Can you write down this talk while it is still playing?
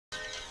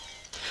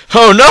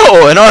Oh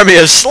no, an army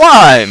of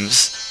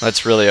slimes!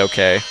 That's really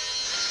okay.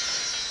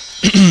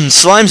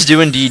 Slimes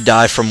do indeed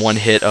die from one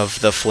hit of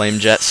the Flame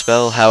Jet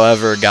spell,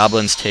 however,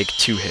 goblins take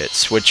 2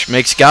 hits, which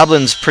makes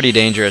goblins pretty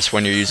dangerous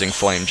when you're using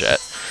Flame Jet.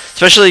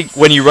 Especially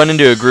when you run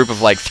into a group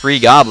of like 3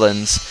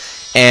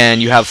 goblins,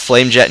 and you have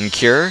Flame Jet and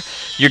Cure,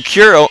 your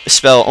Cure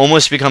spell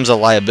almost becomes a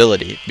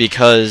liability,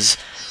 because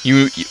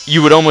you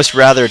would almost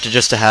rather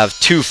to have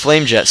 2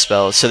 Flame Jet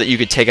spells so that you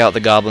could take out the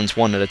goblins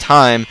one at a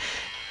time.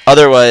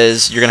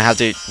 Otherwise, you're going to have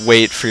to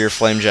wait for your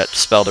Flame Jet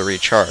spell to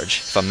recharge,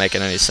 if I'm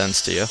making any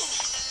sense to you.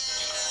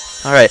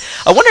 Alright,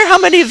 I wonder how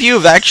many of you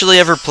have actually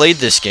ever played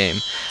this game.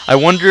 I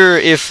wonder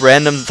if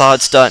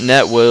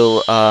randomthoughts.net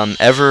will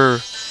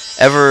ever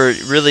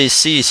really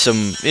see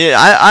some... Yeah,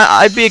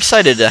 I'd be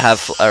excited to have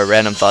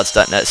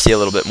randomthoughts.net see a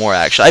little bit more,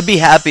 actually. I'd be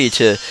happy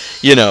to,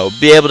 you know,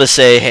 be able to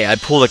say, hey, I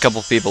pulled a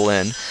couple people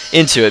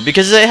into it,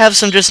 because they have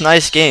some just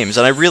nice games,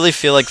 and I really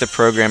feel like the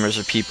programmers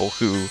are people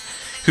who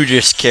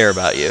just care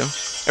about you.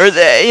 Or,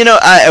 you know,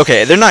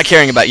 okay, they're not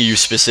caring about you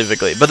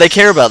specifically, but they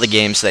care about the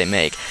games they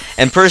make.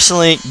 And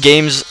personally,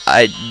 games,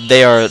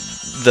 they are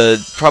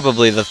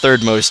probably the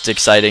 3rd most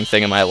exciting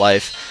thing in my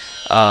life.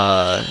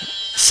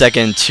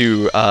 Second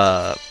to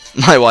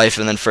my wife,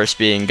 and then first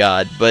being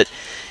God. But,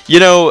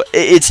 you know,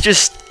 it's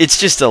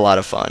just a lot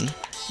of fun.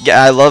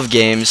 I love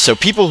games, so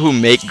people who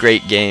make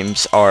great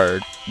games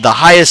are the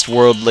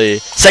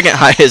second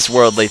highest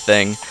worldly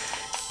thing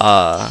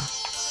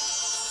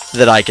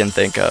that I can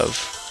think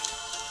of.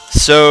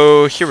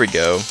 So, here we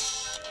go.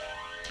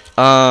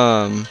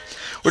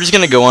 We're just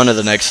gonna go on to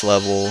the next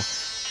level,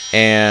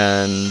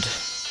 and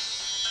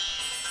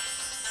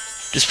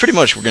just pretty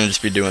much we're gonna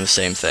just be doing the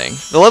same thing.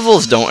 The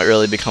levels don't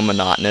really become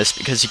monotonous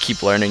because you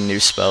keep learning new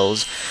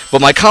spells,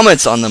 but my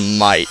comments on them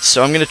might,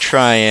 so I'm gonna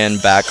try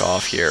and back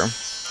off here.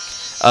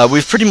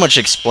 We've pretty much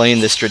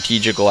explained the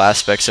strategical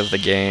aspects of the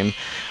game.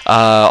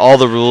 All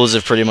the rules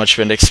have pretty much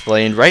been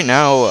explained. Right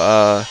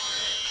now,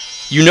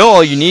 you know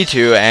all you need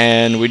to,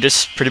 and we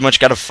just pretty much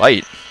gotta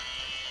fight.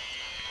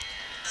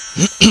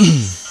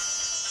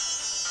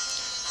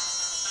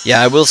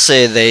 Yeah, I will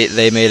say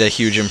they made a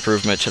huge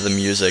improvement to the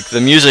music. The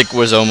music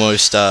was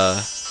almost,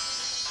 how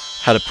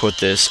to put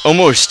this,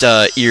 almost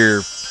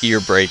ear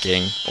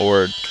breaking,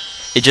 or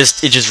it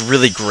just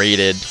really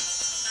grated.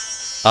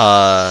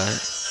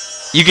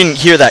 You can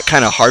hear that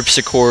kind of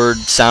harpsichord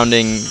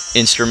sounding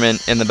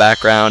instrument in the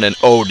background, and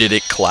oh, did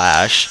it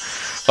clash.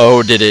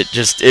 Oh, did it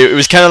just... It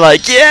was kind of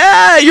like,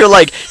 yeah! You're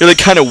like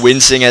kind of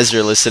wincing as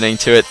you're listening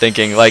to it,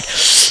 thinking like,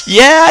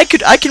 yeah,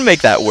 I can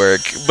make that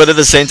work. But at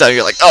the same time,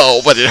 you're like,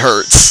 oh, but it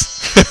hurts.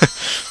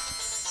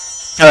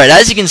 Alright,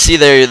 as you can see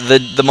there,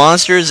 the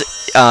monsters,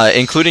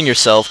 including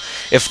yourself,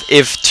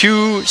 if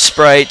 2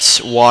 sprites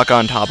walk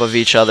on top of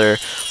each other,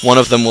 one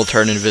of them will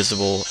turn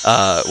invisible,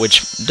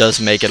 which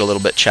does make it a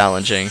little bit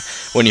challenging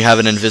when you have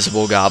an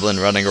invisible goblin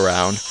running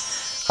around.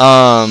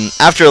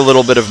 After a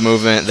little bit of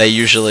movement, they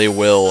usually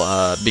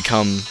will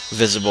become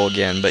visible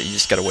again, but you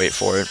just gotta wait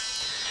for it.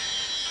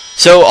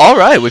 So,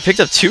 alright, we picked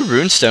up 2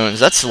 runestones.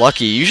 That's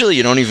lucky. Usually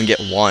you don't even get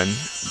 1,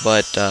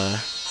 but,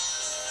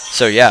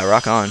 so yeah,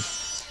 rock on.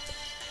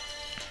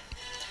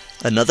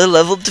 Another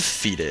level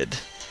defeated.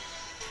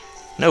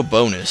 No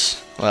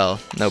bonus. Well,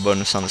 no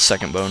bonus on the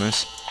second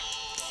bonus.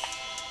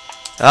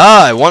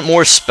 Ah, I want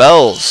more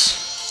spells.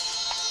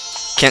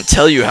 Can't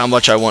tell you how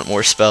much I want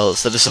more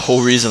spells. That is the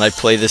whole reason I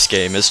play this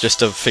game, is just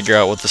to figure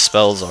out what the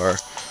spells are.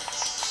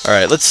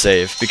 Alright, let's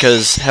save,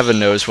 because heaven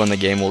knows when the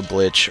game will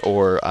glitch,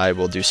 or I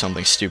will do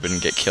something stupid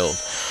and get killed.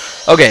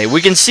 Okay,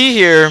 we can see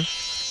here,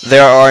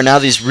 there are now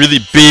these really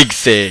big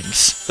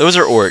things. Those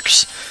are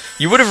orcs.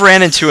 You would have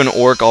ran into an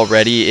orc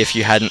already if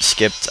you hadn't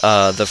skipped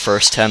the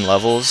first 10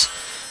 levels.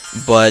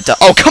 But,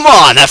 oh come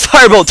on! That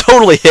fireball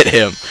totally hit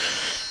him!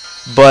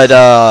 But,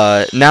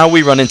 now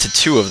we run into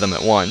 2 of them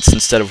at once,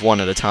 instead of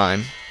 1 at a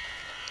time.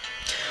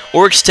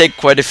 Orcs take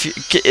quite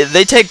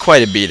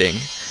a beating.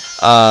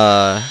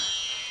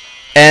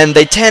 And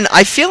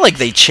I feel like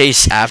they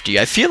chase after you.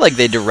 I feel like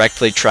they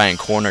directly try and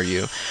corner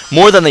you,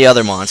 more than the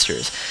other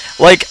monsters.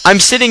 Like, I'm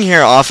sitting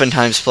here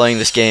oftentimes playing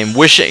this game,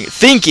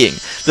 thinking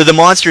that the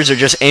monsters are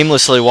just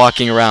aimlessly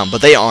walking around,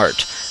 but they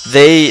aren't.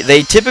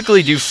 They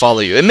typically do follow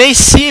you. It may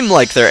seem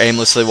like they're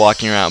aimlessly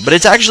walking around, but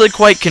it's actually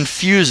quite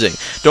confusing.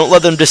 Don't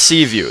let them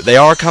deceive you. They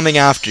are coming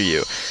after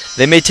you.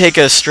 They may take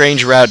a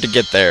strange route to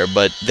get there,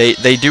 but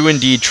they do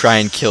indeed try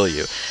and kill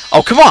you.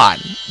 Oh, come on!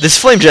 This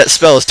Flame Jet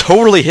spell is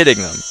totally hitting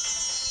them.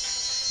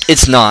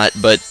 It's not,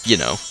 but, you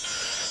know.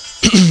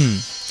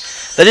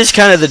 That is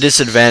kind of the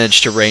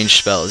disadvantage to ranged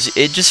spells.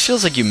 It just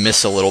feels like you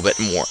miss a little bit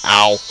more.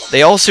 Ow!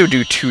 They also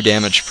do 2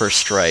 damage per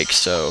strike,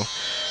 so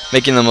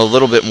making them a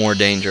little bit more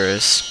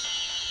dangerous.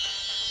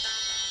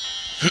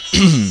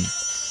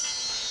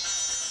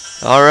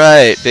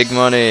 Alright, big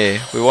money.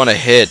 We want a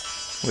hit.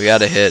 We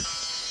got a hit.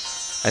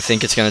 I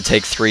think it's going to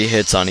take 3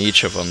 hits on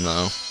each of them,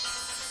 though.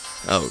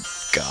 Oh,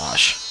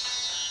 gosh.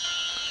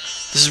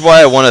 This is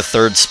why I want a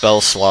 3rd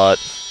spell slot.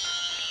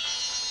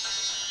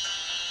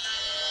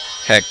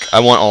 Heck, I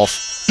want all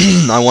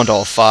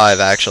 5,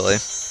 actually.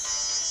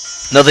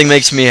 Nothing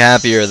makes me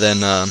happier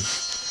than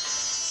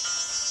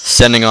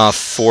sending off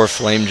 4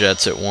 flame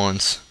jets at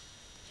once.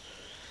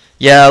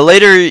 Yeah,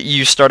 later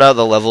you start out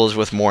the levels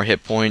with more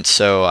hit points,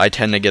 so I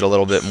tend to get a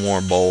little bit more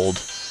bold,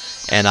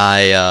 and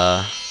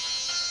I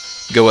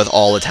go with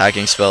all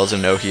attacking spells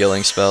and no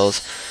healing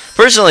spells.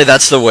 Personally,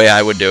 that's the way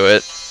I would do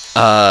it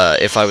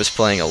if I was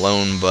playing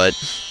alone, but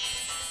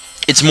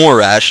it's more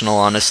rational,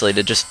 honestly,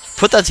 to just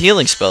put that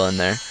healing spell in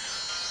there.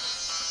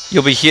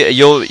 You'll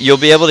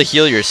be able to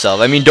heal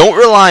yourself. I mean, don't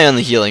rely on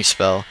the healing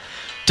spell.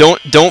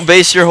 Don't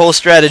base your whole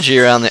strategy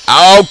around the.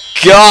 Oh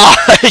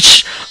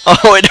gosh!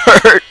 Oh, it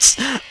hurts.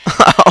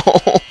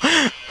 Oh,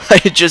 I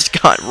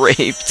just got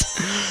raped.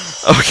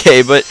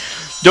 Okay, but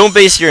don't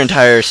base your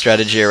entire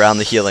strategy around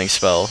the healing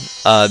spell,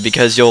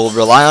 because you'll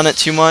rely on it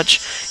too much.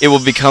 It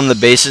will become the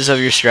basis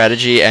of your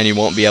strategy, and you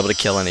won't be able to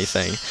kill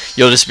anything.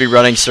 You'll just be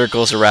running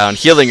circles around,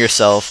 healing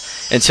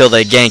yourself until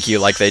they gank you,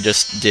 like they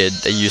just did.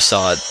 You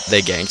saw it.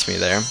 They ganked me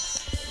there.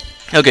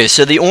 Okay,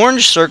 so the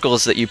orange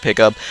circles that you pick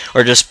up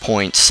are just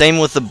points. Same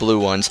with the blue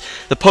ones.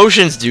 The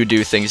potions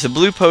do things. The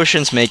blue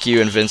potions make you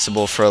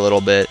invincible for a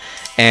little bit,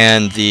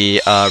 and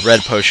the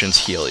red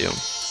potions heal you.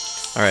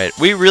 Alright,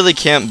 we really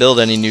can't build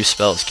any new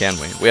spells, can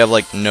we? We have,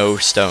 like, no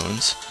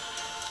stones.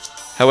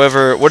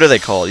 However, what are they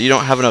called? You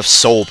don't have enough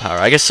soul power.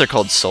 I guess they're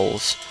called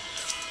souls.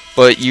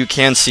 But you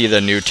can see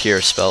the new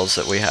tier spells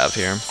that we have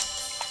here.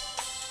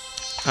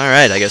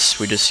 Alright, I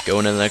guess we just go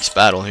into the next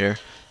battle here.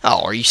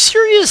 Oh, are you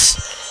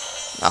serious?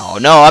 Oh,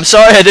 no, I'm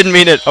sorry, I didn't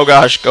mean it. Oh,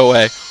 gosh, go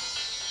away.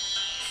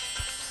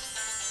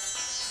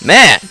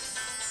 Man.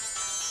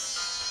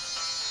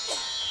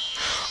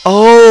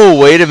 Oh,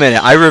 wait a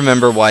minute. I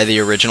remember why the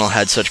original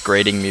had such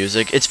grating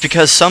music. It's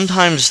because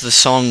sometimes the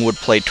song would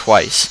play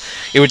twice.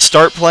 It would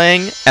start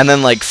playing, and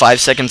then, like, 5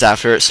 seconds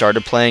after it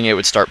started playing, it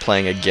would start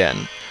playing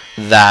again.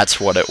 That's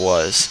what it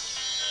was.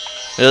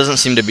 It doesn't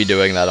seem to be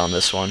doing that on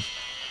this one.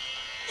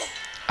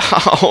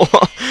 Oh,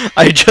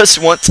 I just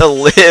want to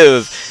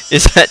live.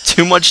 Is that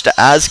too much to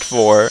ask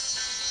for?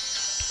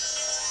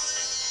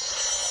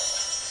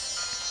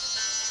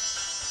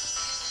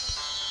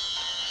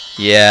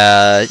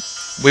 Yeah,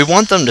 we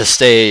want them to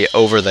stay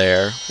over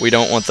there. We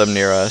don't want them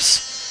near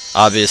us.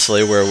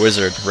 Obviously, we're a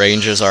wizard.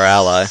 Range is our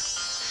ally.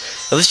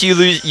 At least you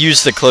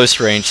use the close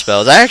range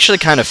spells. I actually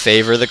kind of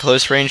favor the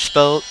close range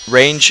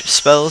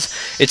spells.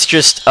 It's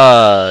just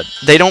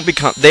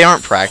they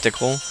aren't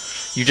practical.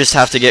 You just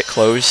have to get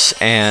close,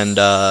 and,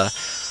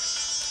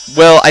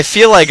 well, I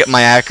feel like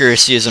my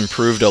accuracy has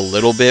improved a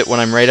little bit when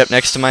I'm right up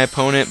next to my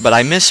opponent, but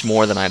I miss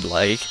more than I'd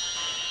like.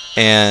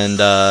 And,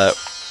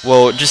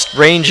 well, just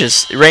range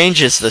is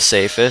the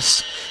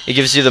safest. It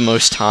gives you the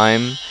most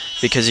time,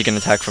 because you can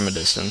attack from a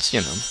distance,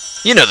 you know.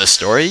 You know the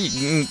story.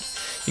 You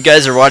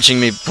guys are watching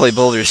me play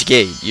Baldur's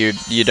Gate.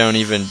 You don't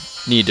even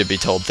need to be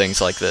told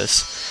things like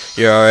this.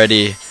 You're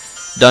already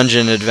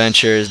dungeon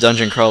adventurers,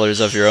 dungeon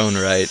crawlers of your own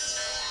right.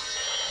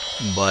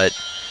 But,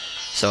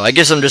 so I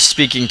guess I'm just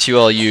speaking to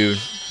all you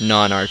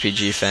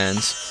non-RPG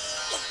fans.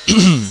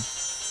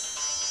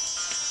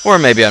 Or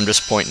maybe I'm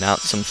just pointing out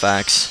some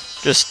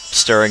facts. Just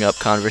stirring up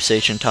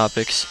conversation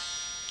topics.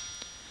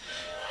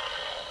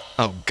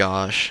 Oh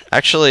gosh.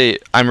 Actually,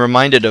 I'm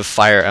reminded of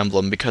Fire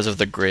Emblem because of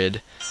the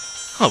grid.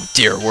 Oh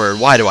dear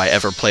word, why do I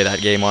ever play that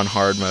game on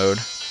hard mode?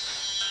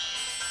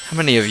 How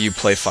many of you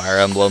play Fire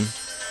Emblem?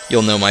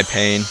 You'll know my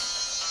pain.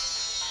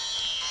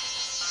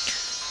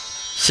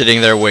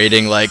 Sitting there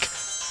waiting like,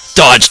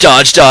 dodge,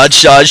 dodge,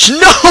 dodge, dodge.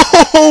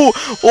 No!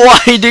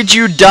 Why did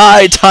you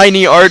die,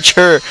 tiny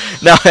archer?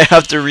 Now I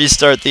have to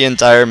restart the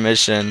entire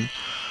mission.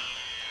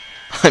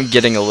 I'm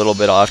getting a little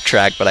bit off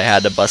track, but I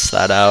had to bust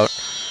that out.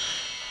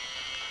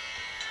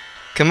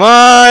 Come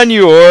on,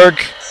 you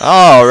orc.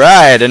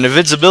 Alright, an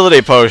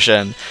invincibility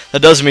potion.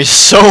 That does me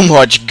so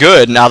much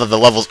good now that the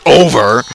level's over.